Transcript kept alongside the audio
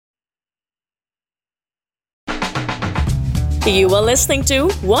You are listening to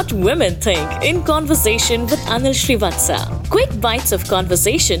What Women Think in conversation with Anil Srivatsa. Quick bites of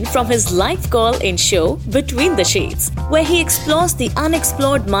conversation from his live call-in show Between the Shades, where he explores the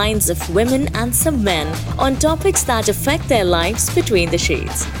unexplored minds of women and some men on topics that affect their lives between the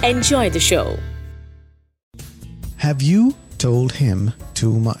shades. Enjoy the show. Have you told him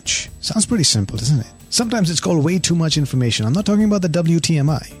too much? Sounds pretty simple, doesn't it? Sometimes it's called way too much information. I'm not talking about the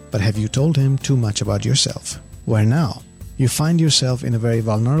WTMI, but have you told him too much about yourself? Where now you find yourself in a very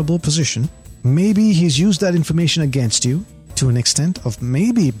vulnerable position. Maybe he's used that information against you to an extent of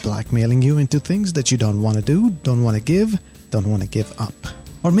maybe blackmailing you into things that you don't want to do, don't want to give up.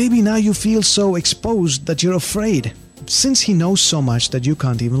 Or maybe now you feel so exposed that you're afraid, since he knows so much that you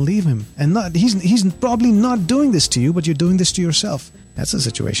can't even leave him. And he's probably not doing this to you, but you're doing this to yourself. That's a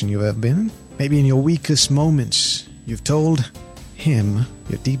situation you've ever been in. Maybe in your weakest moments, you've told him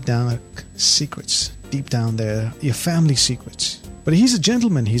your deep down secrets. Deep down there, your family secrets. But he's a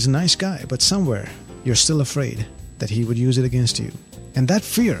gentleman, he's a nice guy, but somewhere you're still afraid that he would use it against you. And that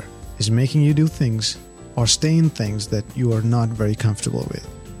fear is making you do things or stay in things that you are not very comfortable with.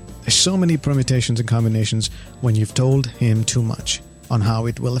 There's so many permutations and combinations when you've told him too much on how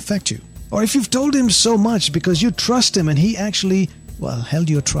it will affect you. Or if you've told him so much because you trust him and he actually held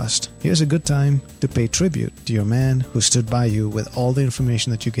your trust. Here's a good time to pay tribute to your man who stood by you with all the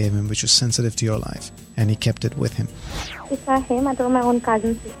information that you gave him, which was sensitive to your life, and he kept it with him. It's not him. I told my own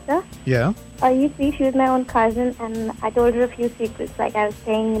cousin sister. Yeah? You see, she was my own cousin, and I told her a few secrets, like I was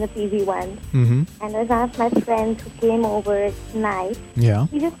staying in a PG once. Mm-hmm. And there was one of my friends who came over at night. Yeah?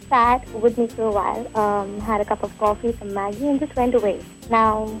 He just sat with me for a while, had a cup of coffee, some Maggie, and just went away.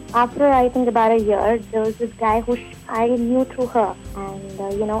 Now, after I think about a year, there was this guy who I knew through her. And,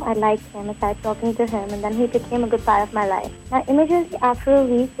 I liked him. I started talking to him, and then he became a good part of my life. Now, immediately after a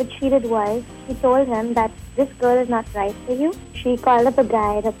week, what she did was, she told him that this girl is not right for you. She called up a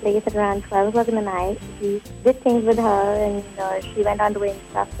guy at a place at around 12 o'clock in the night. He did things with her, and she went on doing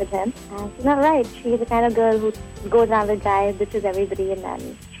stuff with him. And she's not right. She's the kind of girl who goes around with guys, bitches everybody, and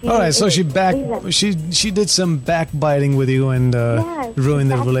then... Alright, so she did some backbiting with you and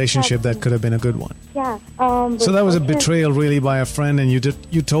ruined the relationship that could have been a good one. Yeah. So that was a betrayal really by a friend, and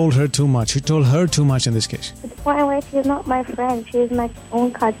you told her too much. You told her too much in this case. To the point where she's not my friend. She's my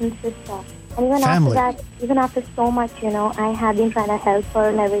own cousin's sister. And even Family. after that, even after so much, I have been trying to help her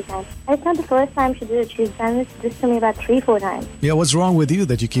and every time. And it's not the first time she did it. She's done this to me about 3-4 times. Yeah, what's wrong with you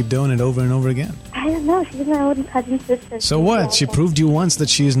that you keep doing it over and over again? I don't know. She's my own cousin's sister. So what? She proved you once that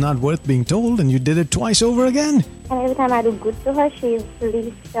she is not worth being told, and you did it twice over again? And every time I do good to her, she's the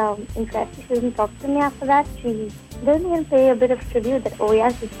least interested. She doesn't talk to me after that. She doesn't even pay a bit of tribute that, oh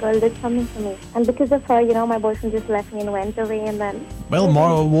yes, this girl did something for me. And because of her, my boyfriend just left me and went away, and then... Well,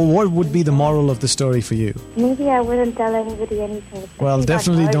 what would be the moral of the story for you? Maybe I wouldn't tell anybody anything. Well,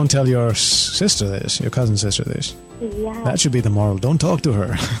 definitely don't tell your sister this, your cousin sister this. Yeah. That should be the moral. Don't talk to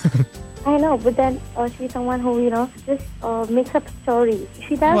her. I know, but then she's someone who, just makes up stories.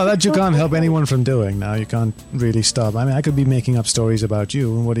 She does. Well, that you can't help anyone from doing now. You can't really stop. I mean, I could be making up stories about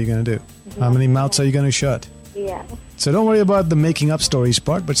you, and what are you going to do? Yeah. How many mouths are you going to shut? Yeah. So don't worry about the making up stories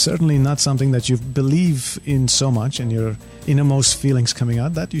part, but certainly not something that you believe in so much and your innermost feelings coming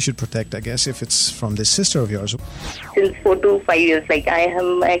out. That you should protect, I guess, if it's from this sister of yours. Since 4 to 5 years, I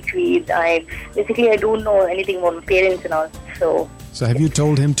don't know anything about my parents and all, So have you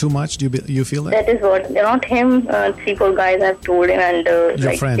told him too much? Do you feel that? That is what, not him, 3-4 guys have told him, and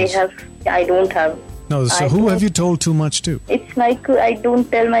your friends? They have, I don't have. No, so who have you told too much to? It's like I don't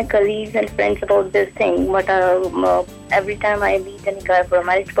tell my colleagues and friends about this thing, but every time I meet any guy for a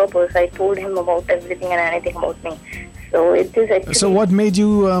marriage purpose, I told him about everything and anything about me. So it is actually... So what made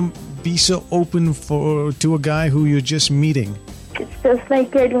you be so open to a guy who you're just meeting? It's just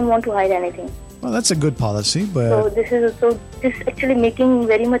like I don't want to hide anything. Well, that's a good policy, but... So this is actually making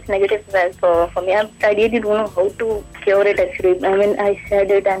very much negative for me. I really don't know how to cure it actually. I mean, I said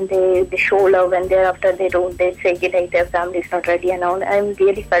it and they show love, and thereafter they say like their family is not ready and all. I'm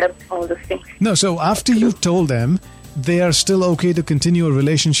really fed up with all those things. No, so after you've told them, they are still okay to continue a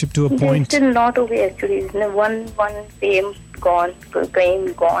relationship to a point? They're still not okay actually. One fame gone.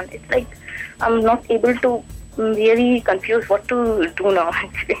 It's like I'm not able to really confused what to do now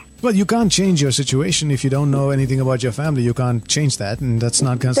actually. Well, you can't change your situation if you don't know anything about your family. You can't change that, and that's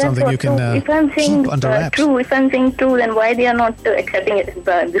not something you can keep under wraps. If I'm saying true, then why they are not accepting it?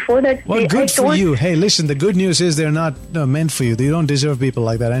 Before that, well, good for you. Hey, listen, the good news is they're not meant for you. They don't deserve people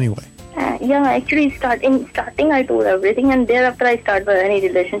like that anyway. Yeah, actually, starting I told everything, and thereafter I start any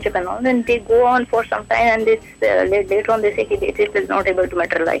relationship and all. Then they go on for some time, and this later on they say it is not able to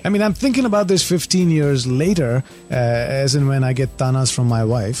materialize. I mean, I'm thinking about this 15 years later, as in when I get tanas from my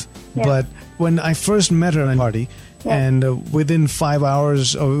wife. Yeah. But when I first met her at a party, and within 5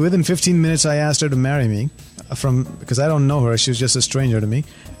 hours or within 15 minutes, I asked her to marry me, because I don't know her. She was just a stranger to me.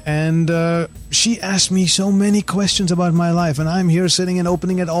 And she asked me so many questions about my life, and I'm here sitting and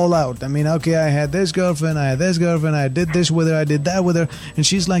opening it all out. I mean, okay, I had this girlfriend, I did this with her, I did that with her. And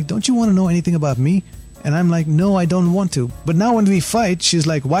she's like, don't you want to know anything about me? And I'm like, no, I don't want to. But now when we fight, she's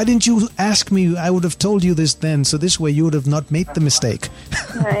like, why didn't you ask me? I would have told you this then, so this way you would have not made the mistake.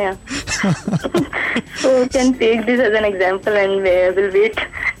 Yeah. So you can take this as an example, and we'll wait.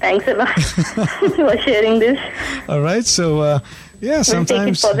 Thanks a lot for sharing this. All right, so sometimes we'll take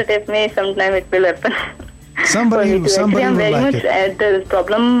it positive way, sometimes it will happen. Somebody I'm will very like much it. The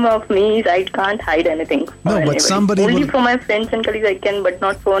problem of me is I can't hide anything. No, but somebody only will... for my friends and colleagues I can, but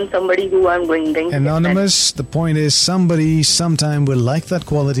not for somebody who I'm going. Anonymous, the point is somebody sometime will like that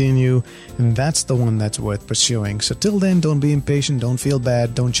quality in you, and that's the one that's worth pursuing. So till then, don't be impatient, don't feel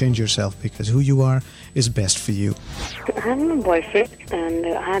bad, don't change yourself, because who you are is best for you. I had a boyfriend, and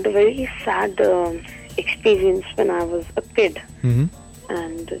I had a very sad experience when I was a kid. Mm-hmm.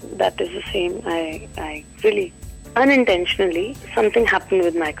 And that is the same. I really, unintentionally, something happened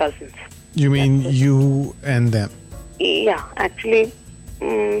with my cousins. You mean you and them? Yeah, actually,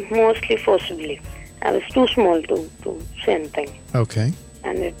 mostly forcibly. I was too small to say anything. Okay.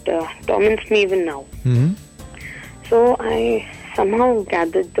 And it torments me even now. Mm-hmm. So I somehow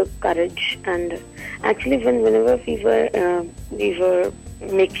gathered the courage, and actually whenever we were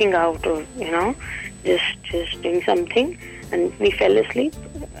making out, or just doing something, and we fell asleep,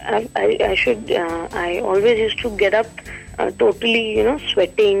 I always used to get up totally,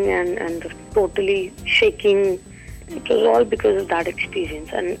 sweating and totally shaking. It was all because of that experience,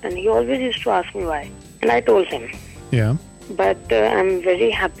 and he always used to ask me why, and I told him. Yeah. But I'm very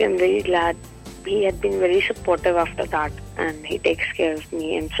happy, I'm very glad. He had been very supportive after that, and he takes care of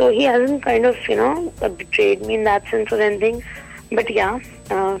me, and so he hasn't kind of, betrayed me in that sense or anything. But yeah,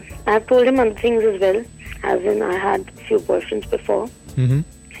 I've told him other things as well, as in I had a few boyfriends before. Mm-hmm.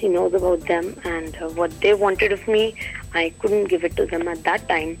 He knows about them, and what they wanted of me, I couldn't give it to them at that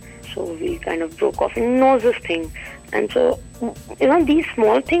time. So we kind of broke off. He knows this thing. And so, these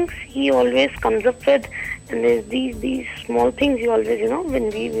small things he always comes up with, and there's these small things he always, when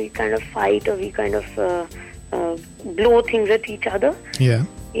we kind of fight, or we kind of blow things at each other. Yeah.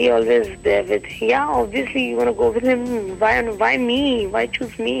 He always there with, obviously you want to go with him. Why me? Why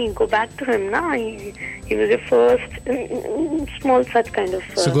choose me? Go back to him. Nah, he was your first, small such kind of...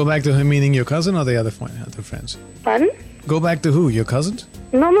 So go back to him, meaning your cousin or the other friends? Pardon? Go back to who? Your cousins?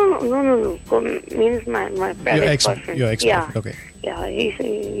 No. Means my private boyfriend. Your ex-boyfriend, okay. Yeah, he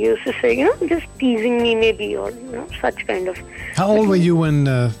used to say, just teasing me maybe, or, such kind of... How old were you when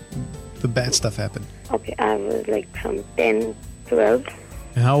the bad stuff happened? Okay, I was like some 10, 12.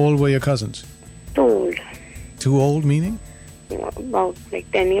 And how old were your cousins? Too old. Too old, meaning? About like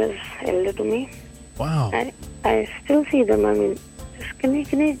 10 years elder to me. Wow. I still see them. I mean, can we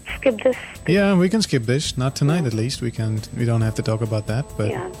skip this? Yeah, we can skip this. Not tonight, at least. We don't have to talk about that.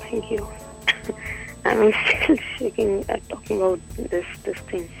 But yeah, thank you. I'm still shaking talking about this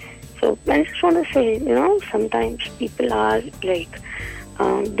thing. So I just want to say, sometimes people are like,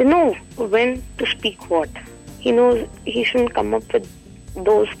 they know when to speak what. He knows he shouldn't come up with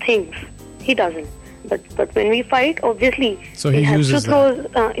those things. He doesn't. But when we fight, obviously, so he has uses to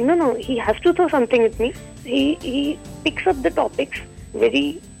throw. He has to throw something with me. He picks up the topics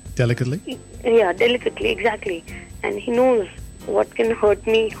very delicately. Yeah, delicately, exactly. And he knows what can hurt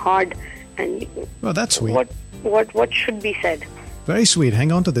me hard, and well, that's sweet. What should be said. Very sweet.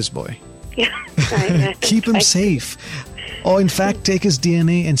 Hang on to this boy. Yeah. Keep him safe. Or in fact, take his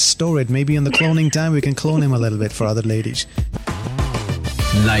DNA and store it. Maybe in the cloning time, we can clone him a little bit for other ladies.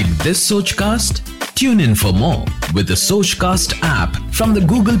 Like this Sochcast? Tune in for more with the Sochcast app from the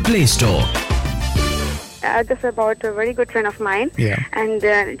Google Play Store. Just about a very good friend of mine. Yeah. And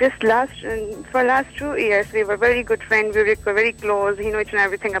for last 2 years, we were very good friends. We were very close. He knew each and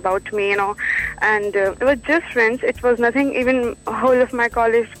everything about me, And it was just friends. It was nothing. Even whole of my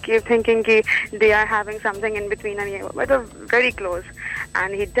college kept thinking they are having something in between. And we were very close.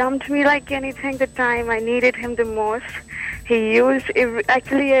 And he dumped me like anything the time I needed him the most.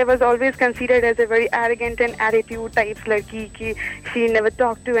 Actually, I was always considered as a very arrogant and attitude type like she never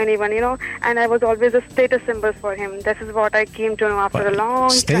talked to anyone, and I was always a status symbol for him. This is what I came to know after a long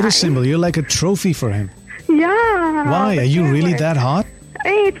time. Status symbol? You're like a trophy for him. Yeah. Why? Are you really that hot?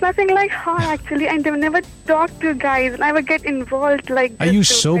 Hey, it's nothing like her actually. I never talk to guys, never get involved like this. Are you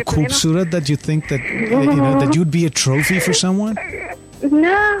to so people, you know? khoobsurat that you think that that you'd be a trophy for someone?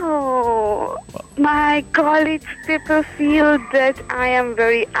 No, my college people feel that I am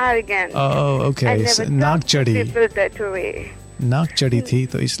very arrogant. Oh, I okay. never So, talk naak to chadi. people that way. Naak chadi thi,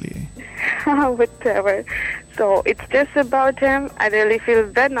 to isliye. Whatever. So it's just about him. I really feel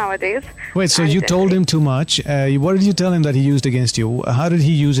bad nowadays. Wait, so And you told him too much. What did you tell him that he used against you? How did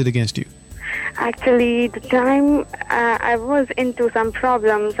he use it against you? Actually, the time I was into some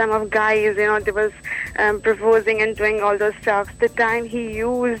problems, some of guys, you know, they was proposing and doing all those stuff. The time he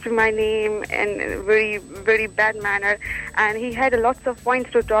used my name in a very, very bad manner, and he had lots of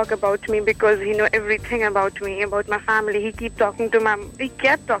points to talk about me because he knew everything about me, about my family. He kept talking to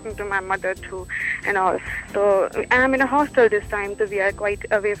my mother too, and all. So I'm in a hostel this time, so we are quite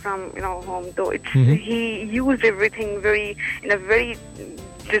away from home. So it's he used everything in a very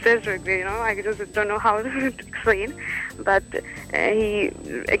disastrous way, I just don't know how to explain, but he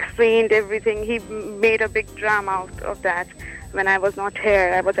explained everything. He made a big drama out of that. When I was not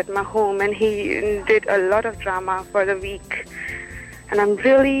here, I was at my home, and he did a lot of drama for the week, and I'm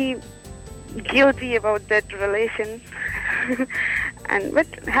really guilty about that relation. But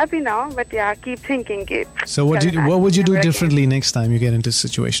happy now, but yeah, keep thinking it. So what would you do differently next time you get into a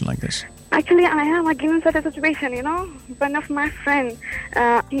situation like this? Actually, I am again in such a situation, One of my friends,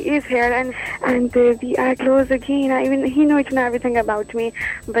 he is here, and we are close again. Even he knows everything about me,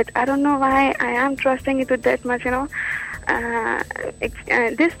 but I don't know why I am trusting it that much,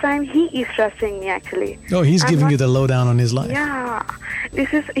 This time he is trusting me, actually. Oh, he's giving you the lowdown on his life. Yeah,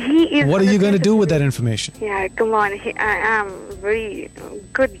 he is. What are you going to do with that information? Yeah, come on. I am very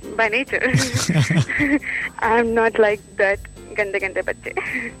good by nature. I'm not like that. Gande bacche.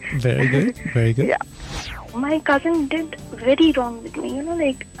 Very good, very good. Yeah. My cousin did very wrong with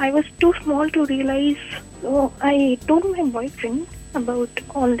me, I was too small to realize. So I told my boyfriend about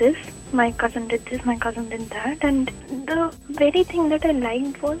all this. My cousin did this, my cousin did that, and the very thing that I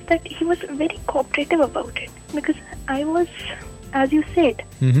liked was that he was very cooperative about it, because I was, as you said,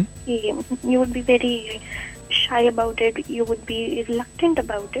 you would be very shy about it, you would be reluctant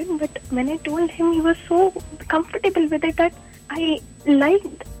about it, but when I told him, he was so comfortable with it that I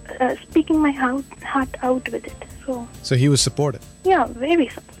liked speaking my heart out with it. So he was supportive? Yeah, very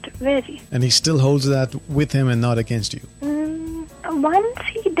supportive, very. And he still holds that with him and not against you? Once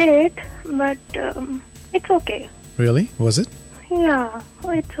he did, but it's okay. Really? Was it? Yeah,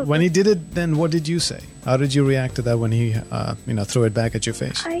 it's okay. When he did it, then what did you say? How did you react to that when he, threw it back at your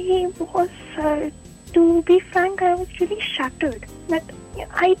face? I was, to be frank, I was really shattered. That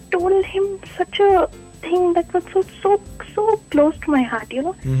I told him such a thing that was so close to my heart,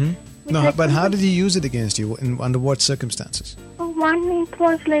 Mm-hmm. No, but how did he use it against you? Under what circumstances? One, it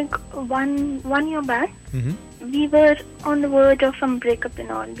was like one year back. Mm-hmm. We were on the verge of some breakup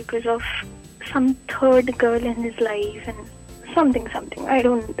and all because of some third girl in his life and something. I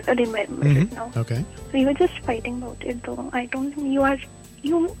don't remember it now. Okay. We were just fighting about it, though. I told him, you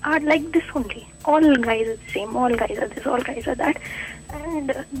are like this only. All guys are the same. All guys are this. All guys are that.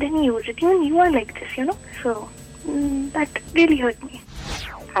 And then he used it. Even you are like this, So that really hurt me.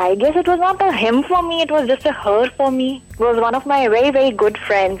 I guess it was not a him for me, it was just a her for me. It was one of my very, very good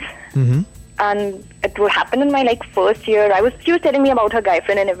friends. Mm-hmm. And it would happen in my first year. She was telling me about her guy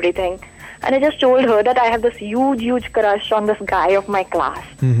friend and everything. And I just told her that I have this huge crush on this guy of my class.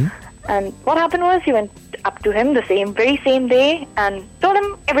 Mm-hmm. And what happened was she went up to him the very same day and told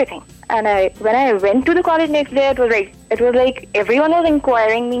him everything. And when I went to the college next day, it was like everyone was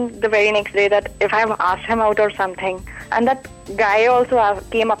inquiring me the very next day that if I have asked him out or something. And that guy also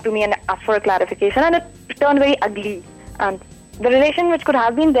came up to me and asked for a clarification, and it turned very ugly. And the relation which could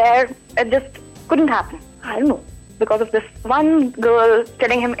have been there, it just couldn't happen. I don't know. Because of this one girl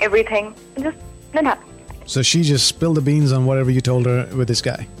telling him everything, it just didn't happen. So she just spilled the beans on whatever you told her with this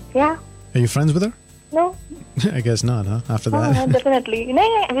guy? Yeah. Are you friends with her? No. I guess not, huh? After that. No, definitely.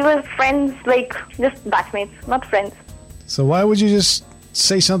 No, we were friends, just batchmates, not friends. So why would you just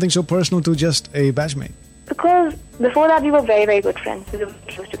say something so personal to just a batchmate? Because before that, we were very, very good friends. We were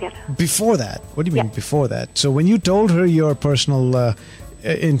close together. Before that? What do you mean before that? So when you told her your personal,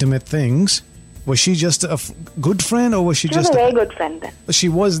 intimate things, was she just a good friend or was she just... She was a very good friend then. She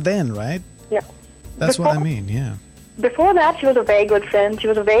was then, right? Yeah. That's what I mean, yeah. Before that, she was a very good friend. She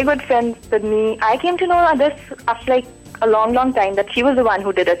was a very good friend with me. I came to know this after a long, long time, that she was the one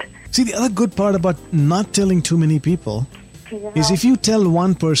who did it. See, the other good part about not telling too many people is if you tell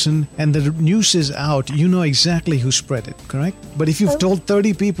one person and the news is out, you know exactly who spread it, correct? But if you've told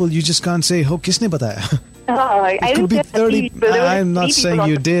 30 people, you just can't say, "Oh, kisne bataya?" It could be 30. I'm not saying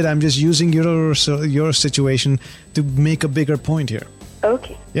you did. I'm just using your situation to make a bigger point here.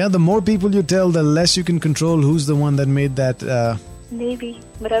 Okay. Yeah, the more people you tell, the less you can control who's the one that made that Maybe,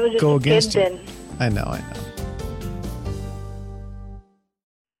 but I was just go a kid against you. then. I know.